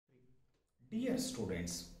Dear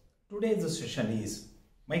students, today's session is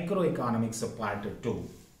Microeconomics Part 2,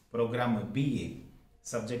 Program BA,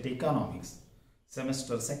 Subject Economics,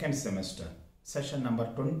 Semester 2nd Semester, Session number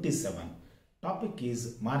 27. Topic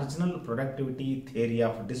is Marginal Productivity Theory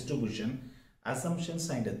of Distribution, Assumptions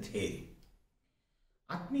and Theory.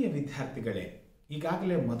 ಆತ್ಮೀಯ ವಿದ್ಯಾರ್ಥಿಗಳೇ,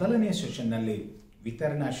 ಈಗಾಗಲೇ ಮೊದಲನೇ ಸೆಷನ್ನಲ್ಲಿ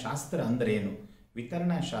ವಿತರಣಾಶಾಸ್ತ್ರ ಅಂದರೆ ಏನು,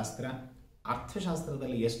 ವಿತರಣಾಶಾಸ್ತ್ರ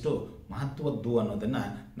ಅರ್ಥಶಾಸ್ತ್ರದಲ್ಲಿ ಎಷ್ಟು ಮಹತ್ವದ್ದು ಅನ್ನೋದನ್ನು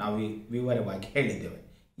ನಾವು ವಿವರವಾಗಿ ಹೇಳಿದ್ದೇವೆ.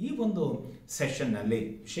 ಈ ಒಂದು ಸೆಷನ್ನಲ್ಲಿ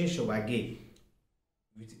ವಿಶೇಷವಾಗಿ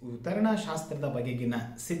ವಿತರಣಾಶಾಸ್ತ್ರದ ಬಗೆಗಿನ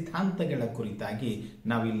ಸಿದ್ಧಾಂತಗಳ ಕುರಿತಾಗಿ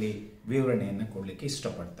ನಾವಿಲ್ಲಿ ವಿವರಣೆಯನ್ನು ಕೊಡಲಿಕ್ಕೆ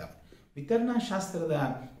ಇಷ್ಟಪಡ್ತೇವೆ. ವಿತರಣಾಶಾಸ್ತ್ರದ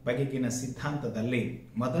ಬಗೆಗಿನ ಸಿದ್ಧಾಂತದಲ್ಲಿ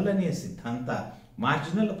ಮೊದಲನೆಯ ಸಿದ್ಧಾಂತ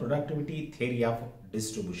marginal productivity theory of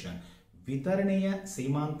distribution, ವಿತರಣೆಯ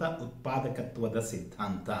ಸೀಮಾಂತ ಉತ್ಪಾದಕತ್ವದ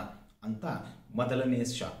ಸಿದ್ಧಾಂತ ಅಂತ ಮೊದಲನೆಯ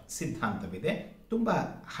ಸಿದ್ಧಾಂತವಿದೆ. ತುಂಬ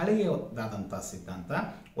ಹಳೆಯದಾದಂಥ ಸಿದ್ಧಾಂತ.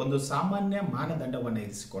 ಒಂದು ಸಾಮಾನ್ಯ ಮಾನದಂಡವನ್ನು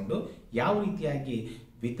ಇರಿಸಿಕೊಂಡು ಯಾವ ರೀತಿಯಾಗಿ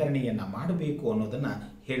ವಿತರಣೆಯನ್ನು ಮಾಡಬೇಕು ಅನ್ನೋದನ್ನು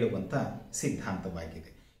ಹೇಳುವಂಥ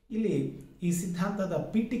ಸಿದ್ಧಾಂತವಾಗಿದೆ. ಇಲ್ಲಿ ಈ ಸಿದ್ಧಾಂತದ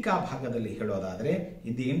ಪೀಠಿಕಾ ಭಾಗದಲ್ಲಿ ಹೇಳೋದಾದರೆ,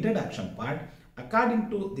 in the introduction part, according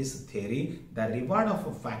to this theory the reward of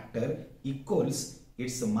a factor equals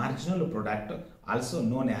its marginal product, also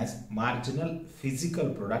known as marginal physical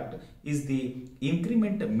product, is the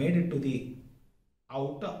increment made to the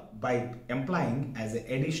out by employing as an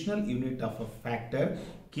additional unit of a factor,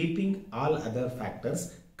 keeping all other factors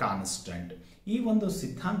constant. ಈ ಒಂದು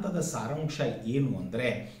ಸಿದ್ಧಾಂತದ ಸಾರಾಂಶ ಏನು ಅಂದರೆ,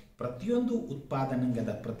 ಪ್ರತಿಯೊಂದು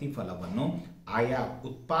ಉತ್ಪಾದನಾಂಗದ ಪ್ರತಿಫಲವನ್ನು ಆಯಾ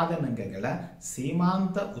ಉತ್ಪಾದನಾಂಗಗಳ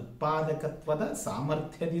ಸೀಮಾಂತ ಉತ್ಪಾದಕತ್ವದ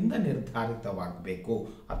ಸಾಮರ್ಥ್ಯದಿಂದ ನಿರ್ಧಾರಿತವಾಗಬೇಕು,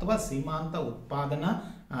 ಅಥವಾ ಸೀಮಾಂತ ಉತ್ಪಾದನಾ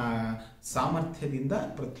ಸಾಮರ್ಥ್ಯದಿಂದ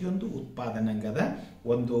ಪ್ರತಿಯೊಂದು ಉತ್ಪಾದನಾಂಗದ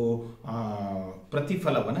ಒಂದು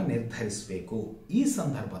ಪ್ರತಿಫಲವನ್ನು ನಿರ್ಧರಿಸಬೇಕು. ಈ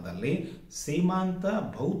ಸಂದರ್ಭದಲ್ಲಿ ಸೀಮಾಂತ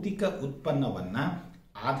ಭೌತಿಕ ಉತ್ಪನ್ನವನ್ನು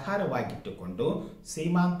ಆಧಾರವಾಗಿಟ್ಟುಕೊಂಡು,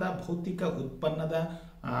 ಸೀಮಾಂತ ಭೌತಿಕ ಉತ್ಪನ್ನದ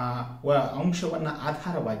ಅಂಶವನ್ನು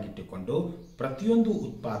ಆಧಾರವಾಗಿಟ್ಟುಕೊಂಡು ಪ್ರತಿಯೊಂದು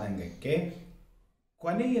ಉತ್ಪಾದನಾಂಗಕ್ಕೆ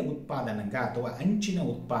ಕೊನೆಯ ಉತ್ಪಾದನಾಂಗ ಅಥವಾ ಅಂಚಿನ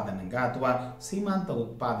ಉತ್ಪಾದನಾಂಗ ಅಥವಾ ಸೀಮಾಂತ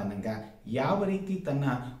ಉತ್ಪಾದನಾಂಗ ಯಾವ ರೀತಿ ತನ್ನ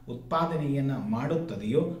ಉತ್ಪಾದನೆಯನ್ನು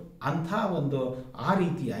ಮಾಡುತ್ತದೆಯೋ ಅಂಥ ಒಂದು ಆ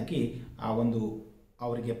ರೀತಿಯಾಗಿ ಆ ಒಂದು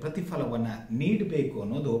ಅವರಿಗೆ ಪ್ರತಿಫಲವನ್ನು ನೀಡಬೇಕು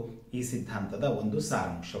ಅನ್ನೋದು ಈ ಸಿದ್ಧಾಂತದ ಒಂದು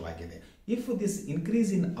ಸಾರಾಂಶವಾಗಿದೆ. If this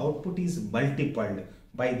increase in output is ಮಲ್ಟಿಪಲ್ಡ್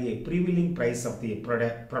by the prevailing price of the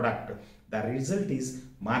product, the result is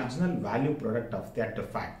marginal value product of that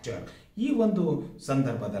factor. ಈ ಒಂದು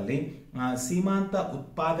ಸಂದರ್ಭದಲ್ಲಿ ಸೀಮಾಂತ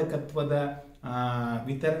ಉತ್ಪಾದಕತ್ವದ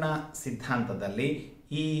ವಿತರಣಾ ಸಿದ್ಧಾಂತದಲ್ಲಿ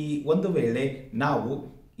ಈ ಒಂದು ವೇಳೆ ನಾವು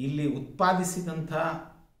ಇಲ್ಲಿ ಉತ್ಪಾದಿಸಿದಂಥ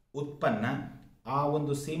ಉತ್ಪನ್ನ ಆ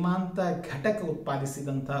ಒಂದು ಸೀಮಾಂತ ಘಟಕ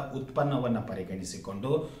ಉತ್ಪಾದಿಸಿದಂಥ ಉತ್ಪನ್ನವನ್ನು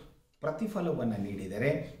ಪರಿಗಣಿಸಿಕೊಂಡು ಪ್ರತಿಫಲವನ್ನು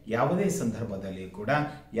ನೀಡಿದರೆ ಯಾವುದೇ ಸಂದರ್ಭದಲ್ಲಿ ಕೂಡ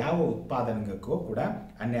ಯಾವ ಉತ್ಪಾದನೆಗೂ ಕೂಡ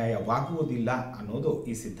ಅನ್ಯಾಯವಾಗುವುದಿಲ್ಲ ಅನ್ನೋದು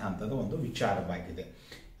ಈ ಸಿದ್ಧಾಂತದ ಒಂದು ವಿಚಾರವಾಗಿದೆ.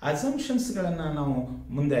 ಅಸಂಪ್ಷನ್ಸ್ಗಳನ್ನು ನಾವು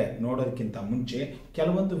ಮುಂದೆ ನೋಡೋದಕ್ಕಿಂತ ಮುಂಚೆ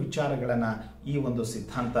ಕೆಲವೊಂದು ವಿಚಾರಗಳನ್ನು ಈ ಒಂದು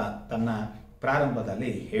ಸಿದ್ಧಾಂತ ತನ್ನ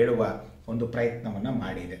ಪ್ರಾರಂಭದಲ್ಲಿ ಹೇಳುವ ಒಂದು ಪ್ರಯತ್ನವನ್ನು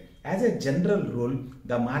ಮಾಡಿದೆ. As A general rule,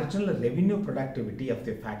 the marginal revenue productivity of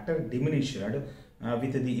the factor diminished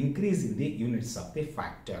with the increase in the units of the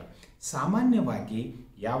factor. ಸಾಮಾನ್ಯವಾಗಿ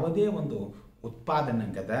ಯಾವುದೇ ಒಂದು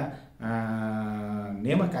ಉತ್ಪಾದನಾಂಗದ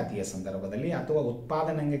ನೇಮಕಾತಿಯ ಸಂದರ್ಭದಲ್ಲಿ ಅಥವಾ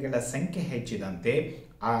ಉತ್ಪಾದನಾಂಗಗಳ ಸಂಖ್ಯೆ ಹೆಚ್ಚಿದಂತೆ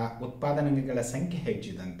ಆ ಉತ್ಪಾದನಾಂಗಗಳ ಸಂಖ್ಯೆ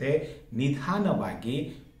ಹೆಚ್ಚಿದಂತೆ ನಿಧಾನವಾಗಿ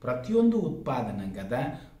ಪ್ರತಿಯೊಂದು ಉತ್ಪಾದನಾಂಗದ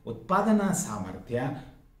ಉತ್ಪಾದನಾ ಸಾಮರ್ಥ್ಯ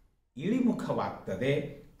ಇಳಿಮುಖವಾಗ್ತದೆ.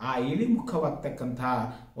 ಆ ಇಳಿಮುಖವಾಗ್ತಕ್ಕಂಥ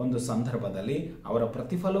ಒಂದು ಸಂದರ್ಭದಲ್ಲಿ ಅವರ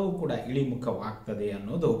ಪ್ರತಿಫಲವೂ ಕೂಡ ಇಳಿಮುಖವಾಗ್ತದೆ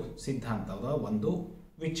ಅನ್ನೋದು ಸಿದ್ಧಾಂತದ ಒಂದು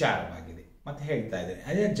ವಿಚಾರವಾಗಿದೆ. ಮತ್ತೆ ಹೇಳ್ತಾ ಇದ್ದಾರೆ,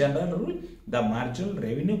 as A general rule, the marginal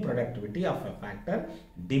revenue productivity of A factor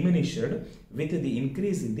diminished with the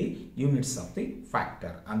increase in the units of the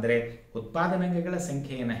factor. ಅಂದರೆ ಉತ್ಪಾದನಾಂಗಗಳ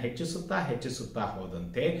ಸಂಖ್ಯೆಯನ್ನು ಹೆಚ್ಚಿಸುತ್ತಾ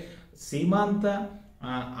ಹೋದಂತೆ ಸೀಮಾಂತ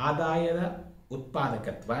ಆದಾಯದ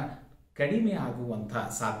ಉತ್ಪಾದಕತ್ವ ಕಡಿಮೆ ಆಗುವಂಥ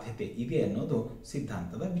ಸಾಧ್ಯತೆ ಇದೆ ಅನ್ನೋದು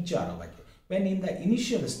ಸಿದ್ಧಾಂತದ ವಿಚಾರವಾಗಿದೆ. When in the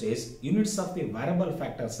initial stage units of the ವ್ಯಾರಬಲ್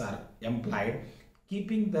factors are employed,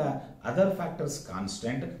 keeping the other factors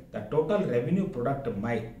constant, the total revenue product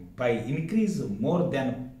by increase more than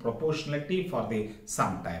proportionality for the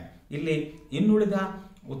some time. ಇಲ್ಲಿ ಇನ್ನುಳಿದ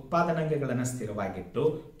ಉತ್ಪಾದನಾಂಗಗಳನ್ನು ಸ್ಥಿರವಾಗಿಟ್ಟು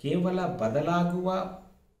ಕೇವಲ ಬದಲಾಗುವ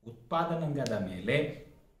ಉತ್ಪಾದನಾಂಗದ ಮೇಲೆ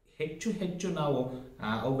ಹೆಚ್ಚು ನಾವು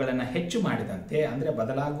ಅವುಗಳನ್ನು ಹೆಚ್ಚು ಮಾಡಿದಂತೆ, ಅಂದರೆ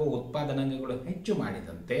ಬದಲಾಗುವ ಉತ್ಪಾದನಾಂಗಗಳು ಹೆಚ್ಚು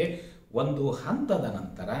ಮಾಡಿದಂತೆ ಒಂದು ಹಂತದ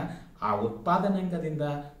ನಂತರ ಆ ಉತ್ಪಾದನಾಂಗದಿಂದ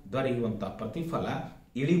ದೊರೆಯುವಂಥ ಪ್ರತಿಫಲ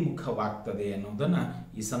ಇಳಿಮುಖವಾಗ್ತದೆ ಅನ್ನೋದನ್ನು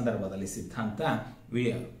ಈ ಸಂದರ್ಭದಲ್ಲಿ ಸಿದ್ಧಾಂತ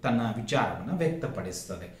ತನ್ನ ವಿಚಾರವನ್ನು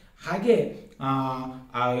ವ್ಯಕ್ತಪಡಿಸ್ತದೆ. ಹಾಗೆ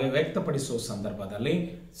ವ್ಯಕ್ತಪಡಿಸುವ ಸಂದರ್ಭದಲ್ಲಿ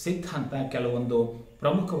ಸಿದ್ಧಾಂತ ಕೆಲವೊಂದು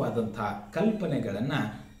ಪ್ರಮುಖವಾದಂಥ ಕಲ್ಪನೆಗಳನ್ನು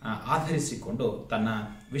ಆಧರಿಸಿಕೊಂಡು ತನ್ನ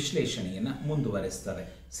ವಿಶ್ಲೇಷಣೆಯನ್ನು ಮುಂದುವರಿಸ್ತದೆ.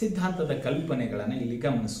 ಸಿದ್ಧಾಂತದ ಕಲ್ಪನೆಗಳನ್ನು ಇಲ್ಲಿ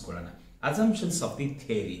ಗಮನಿಸಿಕೊಳ್ಳೋಣ. Assumptions of the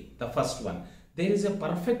theory. The first one, there is A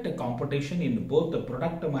perfect competition in both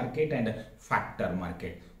product market and factor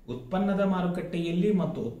market. ಉತ್ಪನ್ನದ ಮಾರುಕಟ್ಟೆಯಲ್ಲಿ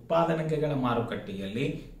ಮತ್ತು ಉತ್ಪಾದನೆಗಳ ಮಾರುಕಟ್ಟೆಯಲ್ಲಿ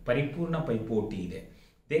ಪರಿಪೂರ್ಣ ಪೈಪೋಟಿ ಇದೆ.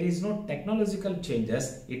 There is no technological changes,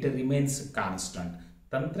 it remains constant.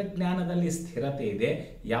 ತಂತ್ರಜ್ಞಾನದಲ್ಲಿ ಸ್ಥಿರತೆ ಇದೆ,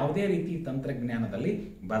 ಯಾವುದೇ ರೀತಿ ತಂತ್ರಜ್ಞಾನದಲ್ಲಿ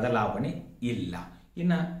ಬದಲಾವಣೆ ಇಲ್ಲ.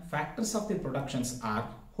 ಇನ್ನು factors of the productions R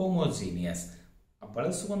homogeneous.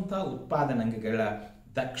 ಬಳಸುವಂತಹ ಉತ್ಪಾದನೆಗಳ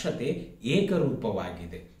ದಕ್ಷತೆ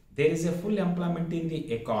ಏಕರೂಪವಾಗಿದೆ. There is A full employment in the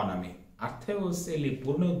economy. ಅರ್ಥವ್ಯವಸ್ಥೆಯಲ್ಲಿ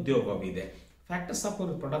ಪೂರ್ಣ ಉದ್ಯೋಗವಿದೆ. Factors of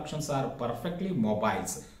productions R perfectly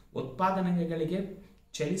mobiles. ಉತ್ಪಾದನೆಗಳಿಗೆ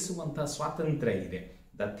ಚಲಿಸುವಂತಹ ಸ್ವಾತಂತ್ರ್ಯ ಇದೆ.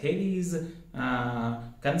 The theory is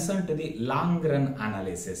concern to the long run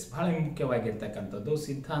analysis. ಬಹಳ ಮುಖ್ಯವಾಗಿರ್ತಕ್ಕಂಥದ್ದು,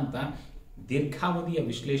 ಸಿದ್ಧಾಂತ ದೀರ್ಘಾವಧಿಯ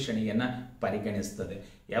ವಿಶ್ಲೇಷಣೆಯನ್ನು ಪರಿಗಣಿಸುತ್ತದೆ.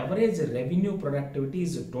 Average revenue productivity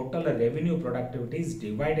is total revenue productivity is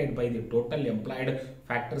divided by the total employed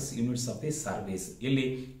factors units of the service. ಇಲ್ಲಿ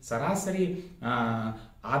ಸರಾಸರಿ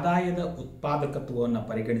ಆದಾಯದ ಉತ್ಪಾದಕತ್ವವನ್ನು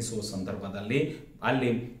ಪರಿಗಣಿಸುವ ಸಂದರ್ಭದಲ್ಲಿ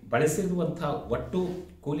ಅಲ್ಲಿ ಬಳಸಿರುವಂತಹ ಒಟ್ಟು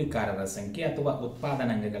ಕೂಲಿಕಾರರ ಸಂಖ್ಯೆ ಅಥವಾ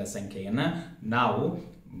ಉತ್ಪಾದನಾಂಗಗಳ ಸಂಖ್ಯೆಯನ್ನು ನಾವು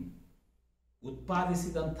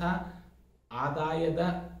ಉತ್ಪಾದಿಸಿದಂಥ ಆದಾಯದ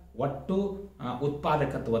ಒಟ್ಟು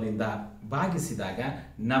ಉತ್ಪಾದಕತ್ವದಿಂದ ಭಾಗಿಸಿದಾಗ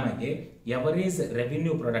ನಮಗೆ ಎವರೇಜ್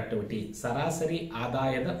ರೆವಿನ್ಯೂ ಪ್ರೊಡಕ್ಟಿವಿಟಿ, ಸರಾಸರಿ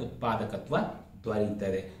ಆದಾಯದ ಉತ್ಪಾದಕತ್ವ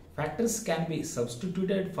ದೊರೆಯುತ್ತದೆ. Factors can be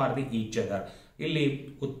substituted for the each other. ಇಲ್ಲಿ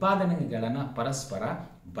ಉತ್ಪಾದನೆಗಳನ್ನು ಪರಸ್ಪರ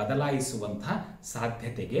ಬದಲಾಯಿಸುವಂತಹ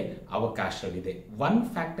ಸಾಧ್ಯತೆಗೆ ಅವಕಾಶವಿದೆ. One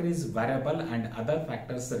factor is variable and other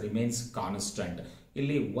factors remains constant.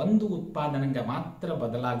 ಇಲ್ಲಿ ಒಂದು ಉತ್ಪಾದನಾಂಗ ಮಾತ್ರ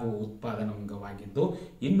ಬದಲಾಗುವ ಉತ್ಪಾದನಾಂಗವಾಗಿದ್ದು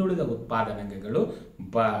ಇನ್ನುಳಿದ ಉತ್ಪಾದನಾಂಗಗಳು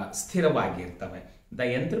ಸ್ಥಿರವಾಗಿರ್ತವೆ. The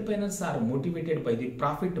entrepreneurs R motivated by the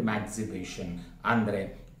profit maximisation. ಅಂದರೆ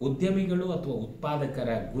ಉದ್ಯಮಿಗಳು ಅಥವಾ ಉತ್ಪಾದಕರ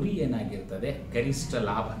ಗುರಿ ಏನಾಗಿರ್ತದೆ, ಗರಿಷ್ಠ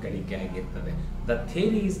ಲಾಭ ಗಳಿಕೆ ಆಗಿರ್ತದೆ. The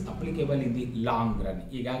theory is applicable in the long run.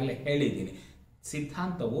 ಈಗಾಗಲೇ ಹೇಳಿದ್ದೀನಿ,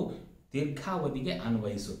 ಸಿದ್ಧಾಂತವು ದೀರ್ಘಾವಧಿಗೆ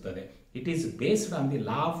ಅನ್ವಯಿಸುತ್ತದೆ. It is based on the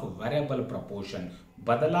law of variable proportion.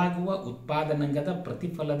 ಬದಲಾಗುವ ಉತ್ಪಾದನಾಂಗದ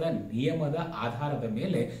ಪ್ರತಿಫಲದ ನಿಯಮದ ಆಧಾರದ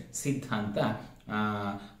ಮೇಲೆ ಸಿದ್ಧಾಂತ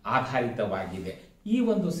ಆಧಾರಿತವಾಗಿದೆ. ಈ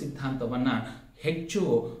ಒಂದು ಸಿದ್ಧಾಂತವನ್ನು ಹೆಚ್ಚು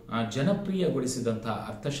ಜನಪ್ರಿಯಗೊಳಿಸಿದಂತಹ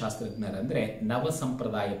ಅರ್ಥಶಾಸ್ತ್ರಜ್ಞರಂದರೆ ನವ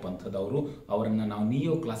ಸಂಪ್ರದಾಯ ಪಂಥದವರು. ಅವರನ್ನು ನಾವು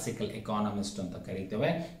ನಿಯೋ ಕ್ಲಾಸಿಕಲ್ ಎಕಾನಮಿಸ್ಟ್ ಅಂತ ಕರೀತೇವೆ.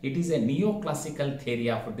 It is A neo classical theory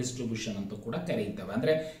of distribution ಅಂತ ಕೂಡ ಕರೀತೇವೆ.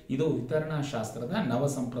 ಅಂದರೆ ಇದು ವಿತರಣಾ ಶಾಸ್ತ್ರದ ನವ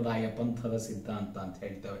ಸಂಪ್ರದಾಯ ಪಂಥದ ಸಿದ್ಧಾಂತ ಅಂತ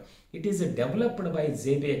ಹೇಳ್ತೇವೆ. It is developed by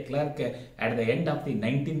ಜೆ.ಬಿ. Clerk at the end of the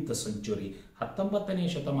 19th century. 19ನೇ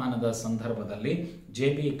ಶತಮಾನದ ಸಂದರ್ಭದಲ್ಲಿ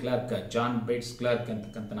ಜೆ.ಬಿ. ಕ್ಲರ್ಕ್, ಜಾನ್ ಬೇಟ್ಸ್ ಕ್ಲರ್ಕ್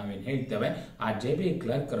ಅಂತಕ್ಕಂಥ ನಾವೇನು ಹೇಳ್ತೇವೆ, ಆ ಜೆ.ಬಿ.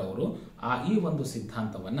 ಕ್ಲರ್ಕ್ ರವರು ಈ ಒಂದು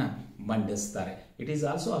ಸಿದ್ಧಾಂತವನ್ನು ಮಂಡಿಸ್ತಾರೆ. It is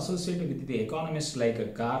also associated with the economist like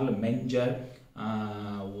Karl ಮೆಂಜರ್,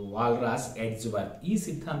 ವಾಲ್ರಾಸ್, ಎಡ್ಜ್ವರ್ತ್. ಈ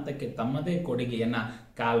ಸಿದ್ಧಾಂತಕ್ಕೆ ತಮ್ಮದೇ ಕೊಡುಗೆಯನ್ನು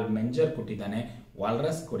ಕಾರ್ಲ್ ಮೆಂಜರ್ ಕೊಟ್ಟಿದ್ದಾನೆ,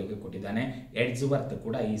 ವಾಲ್ರಸ್ ಕೊಡುಗೆ ಕೊಟ್ಟಿದ್ದಾನೆ, ಎಡ್ಜ್ವರ್ತ್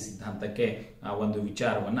ಕೂಡ ಈ ಸಿದ್ಧಾಂತಕ್ಕೆ ಒಂದು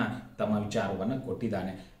ತಮ್ಮ ವಿಚಾರವನ್ನು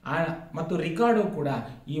ಕೊಟ್ಟಿದ್ದಾನೆ. ಮತ್ತು ರಿಕಾರ್ಡೋ ಕೂಡ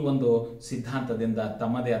ಈ ಒಂದು ಸಿದ್ಧಾಂತದಿಂದ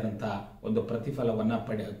ತಮ್ಮದೇ ಆದಂಥ ಒಂದು ಪ್ರತಿಫಲವನ್ನು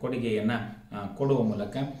ಕೊಡುಗೆಯನ್ನು ಕೊಡುವ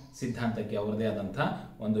ಮೂಲಕ ಸಿದ್ಧಾಂತಕ್ಕೆ ಅವರದೇ ಆದಂಥ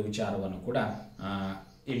ಒಂದು ವಿಚಾರವನ್ನು ಕೂಡ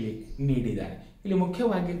ಇಲ್ಲಿ ನೀಡಿದ್ದಾರೆ. ಇಲ್ಲಿ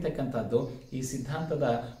ಮುಖ್ಯವಾಗಿರ್ತಕ್ಕಂಥದ್ದು ಈ ಸಿದ್ಧಾಂತದ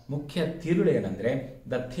ಮುಖ್ಯ ತಿರುಳು ಏನಂದರೆ,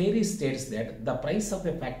 the theory States that the price of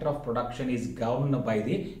A factor of production is governed by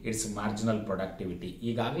the it's marginal productivity.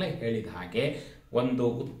 ಈಗಾಗಲೇ ಹೇಳಿದ ಹಾಗೆ ಒಂದು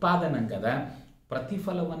ಉತ್ಪಾದನಾಂಗದ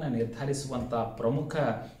ಪ್ರತಿಫಲವನ್ನು ನಿರ್ಧರಿಸುವಂಥ ಪ್ರಮುಖ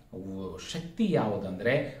ಶಕ್ತಿ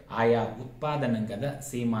ಯಾವುದಂದರೆ ಆಯಾ ಉತ್ಪಾದನಾಂಗದ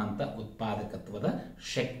ಸೀಮಾಂತ ಉತ್ಪಾದಕತ್ವದ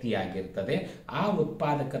ಶಕ್ತಿಯಾಗಿರ್ತದೆ. ಆ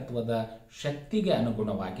ಉತ್ಪಾದಕತ್ವದ ಶಕ್ತಿಗೆ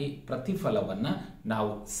ಅನುಗುಣವಾಗಿ ಪ್ರತಿಫಲವನ್ನು ನಾವು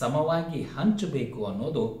ಸಮವಾಗಿ ಹಂಚಬೇಕು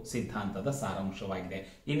ಅನ್ನೋದು ಸಿದ್ಧಾಂತದ ಸಾರಾಂಶವಾಗಿದೆ.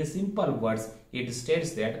 In simple words, it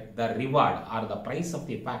States that the reward are the price of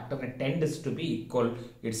the factor tends to B equal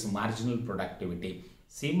it's marginal productivity.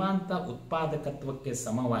 ಸೀಮಾಂತ ಉತ್ಪಾದಕತ್ವಕ್ಕೆ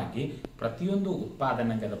ಸಮವಾಗಿ ಪ್ರತಿಯೊಂದು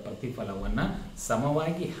ಉತ್ಪಾದನಾಂಗದ ಪ್ರತಿಫಲವನ್ನು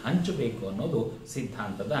ಸಮವಾಗಿ ಹಂಚಬೇಕು ಅನ್ನೋದು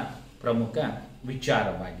ಸಿದ್ಧಾಂತದ ಪ್ರಮುಖ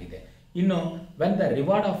ವಿಚಾರವಾಗಿದೆ. ಇನ್ನು when the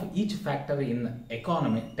reward of each factor in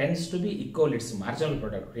economy tends to B equal it's marginal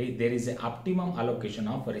productivity, there is A optimum allocation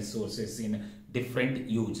of resources in different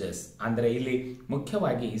uses. ಅಂದರೆ ಇಲ್ಲಿ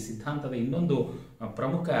ಮುಖ್ಯವಾಗಿ ಈ ಸಿದ್ಧಾಂತದ ಇನ್ನೊಂದು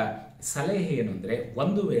ಪ್ರಮುಖ ಸಲಹೆ ಏನು ಅಂದರೆ,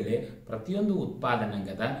 ಒಂದು ವೇಳೆ ಪ್ರತಿಯೊಂದು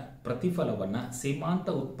ಉತ್ಪಾದನಾಂಗದ ಪ್ರತಿಫಲವನ್ನು ಸೀಮಾಂತ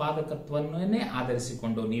ಉತ್ಪಾದಕತ್ವವನ್ನೇ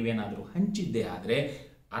ಆಧರಿಸಿಕೊಂಡು ನೀವೇನಾದರೂ ಹಂಚಿದ್ದೇ ಆದರೆ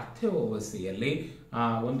ಅರ್ಥವ್ಯವಸ್ಥೆಯಲ್ಲಿ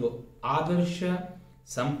ಒಂದು ಆದರ್ಶ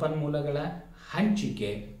ಸಂಪನ್ಮೂಲಗಳ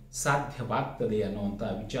ಹಂಚಿಕೆ ಸಾಧ್ಯವಾಗ್ತದೆ ಅನ್ನುವಂಥ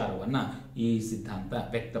ವಿಚಾರವನ್ನು ಈ ಸಿದ್ಧಾಂತ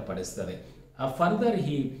ವ್ಯಕ್ತಪಡಿಸ್ತದೆ. Further,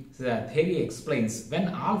 theory explains when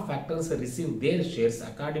all factors receive their shares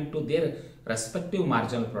according to their respective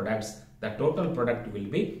marginal products the total product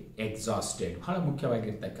will be exhausted. ಬಹಳ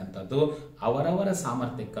ಮುಖ್ಯವಾಗಿರ್ತಕ್ಕಂಥದ್ದು, ಅವರವರ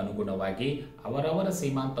ಸಾಮರ್ಥ್ಯಕ್ಕೆ ಅನುಗುಣವಾಗಿ, ಅವರವರ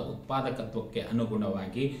ಸೀಮಾಂತ ಉತ್ಪಾದಕತ್ವಕ್ಕೆ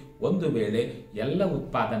ಅನುಗುಣವಾಗಿ ಒಂದು ವೇಳೆ ಎಲ್ಲ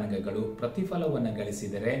ಉತ್ಪಾದನೆಗಳು ಪ್ರತಿಫಲವನ್ನು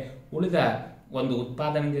ಗಳಿಸಿದರೆ ಉಳಿದ ಒಂದು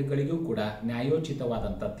ಉತ್ಪಾದನೆಗಳಿಗೂ ಕೂಡ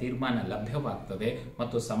ನ್ಯಾಯೋಚಿತವಾದಂಥ ತೀರ್ಮಾನ ಲಭ್ಯವಾಗ್ತದೆ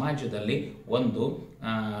ಮತ್ತು ಸಮಾಜದಲ್ಲಿ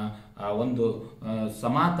ಒಂದು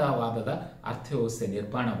ಸಮಾನತಾವಾದದ ಅರ್ಥವ್ಯವಸ್ಥೆ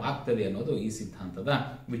ನಿರ್ಮಾಣವಾಗ್ತದೆ ಅನ್ನೋದು ಈ ಸಿದ್ಧಾಂತದ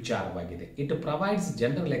ವಿಚಾರವಾಗಿದೆ. It provides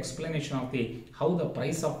general explanation of the how the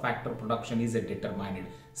price of factor production is determined.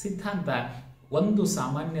 ಸಿದ್ಧಾಂತ ಒಂದು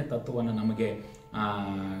ಸಾಮಾನ್ಯ ತತ್ವವನ್ನು ನಮಗೆ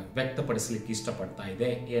ವ್ಯಕ್ತಪಡಿಸಲಿಕ್ಕೆ ಇಷ್ಟಪಡ್ತಾ ಇದೆ.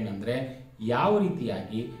 ಏನಂದರೆ, ಯಾವ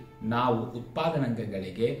ರೀತಿಯಾಗಿ ನಾವು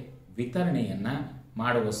ಉತ್ಪಾದನಾಂಗಗಳಿಗೆ ವಿತರಣೆಯನ್ನು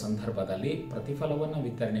ಮಾಡುವ ಸಂದರ್ಭದಲ್ಲಿ, ಪ್ರತಿಫಲವನ್ನು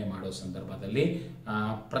ವಿತರಣೆ ಮಾಡುವ ಸಂದರ್ಭದಲ್ಲಿ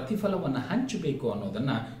ಪ್ರತಿಫಲವನ್ನು ಹಂಚಬೇಕು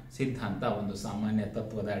ಅನ್ನೋದನ್ನು ಸಿದ್ಧಾಂತ ಒಂದು ಸಾಮಾನ್ಯ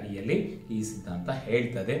ತತ್ವದ ಅಡಿಯಲ್ಲಿ ಈ ಸಿದ್ಧಾಂತ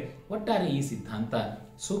ಹೇಳ್ತದೆ. ಒಟ್ಟಾರೆ ಈ ಸಿದ್ಧಾಂತ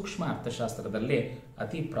ಸೂಕ್ಷ್ಮ ಅರ್ಥಶಾಸ್ತ್ರದಲ್ಲಿ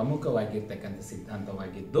ಅತಿ ಪ್ರಮುಖವಾಗಿರ್ತಕ್ಕಂಥ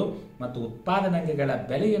ಸಿದ್ಧಾಂತವಾಗಿದ್ದು ಮತ್ತು ಉತ್ಪಾದನಾಂಗಗಳ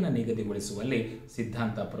ಬೆಲೆಯನ್ನು ನಿಗದಿಗೊಳಿಸುವಲ್ಲಿ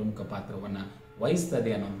ಸಿದ್ಧಾಂತ ಪ್ರಮುಖ ಪಾತ್ರವನ್ನು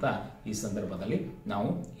ವಹಿಸ್ತದೆ ಅನ್ನೋಂಥ ಈ ಸಂದರ್ಭದಲ್ಲಿ ನಾವು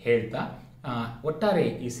ಹೇಳ್ತಾ, ಒಟ್ಟಾರೆ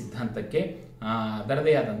ಈ ಸಿದ್ಧಾಂತಕ್ಕೆ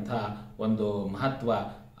ಅದರದೇ ಆದಂಥ ಒಂದು ಮಹತ್ವ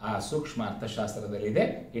ಸೂಕ್ಷ್ಮ ಅರ್ಥಶಾಸ್ತ್ರದಲ್ಲಿದೆ.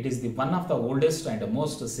 It is the one of the oldest and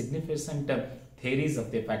most significant theories of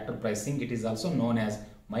the factor pricing. It is also known as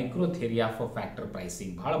micro theory of factor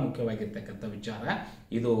pricing. ಬಹಳ ಮುಖ್ಯವಾಗಿರ್ತಕ್ಕಂಥ ವಿಚಾರ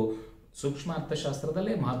ಇದು. ಸೂಕ್ಷ್ಮ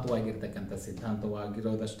ಅರ್ಥಶಾಸ್ತ್ರದಲ್ಲೇ ಮಹತ್ವವಾಗಿರ್ತಕ್ಕಂಥ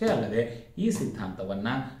ಸಿದ್ಧಾಂತವಾಗಿರೋದಷ್ಟೇ ಅಲ್ಲದೆ ಈ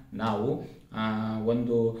ಸಿದ್ಧಾಂತವನ್ನು ನಾವು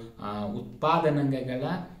ಒಂದು ಉತ್ಪಾದನಾಂಗಗಳ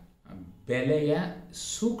ಬೆಲೆಯ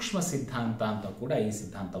ಸೂಕ್ಷ್ಮ ಸಿದ್ಧಾಂತ ಅಂತ ಕೂಡ ಈ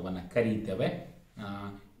ಸಿದ್ಧಾಂತವನ್ನು ಕರೀತೇವೆ.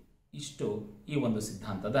 ಇಷ್ಟು ಈ ಒಂದು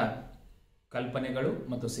ಸಿದ್ಧಾಂತದ ಕಲ್ಪನೆಗಳು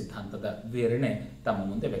ಮತ್ತು ಸಿದ್ಧಾಂತದ ವಿವರಣೆ ತಮ್ಮ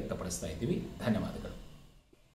ಮುಂದೆ ವ್ಯಕ್ತಪಡಿಸ್ತಾ ಇದ್ದೀವಿ. ಧನ್ಯವಾದಗಳು.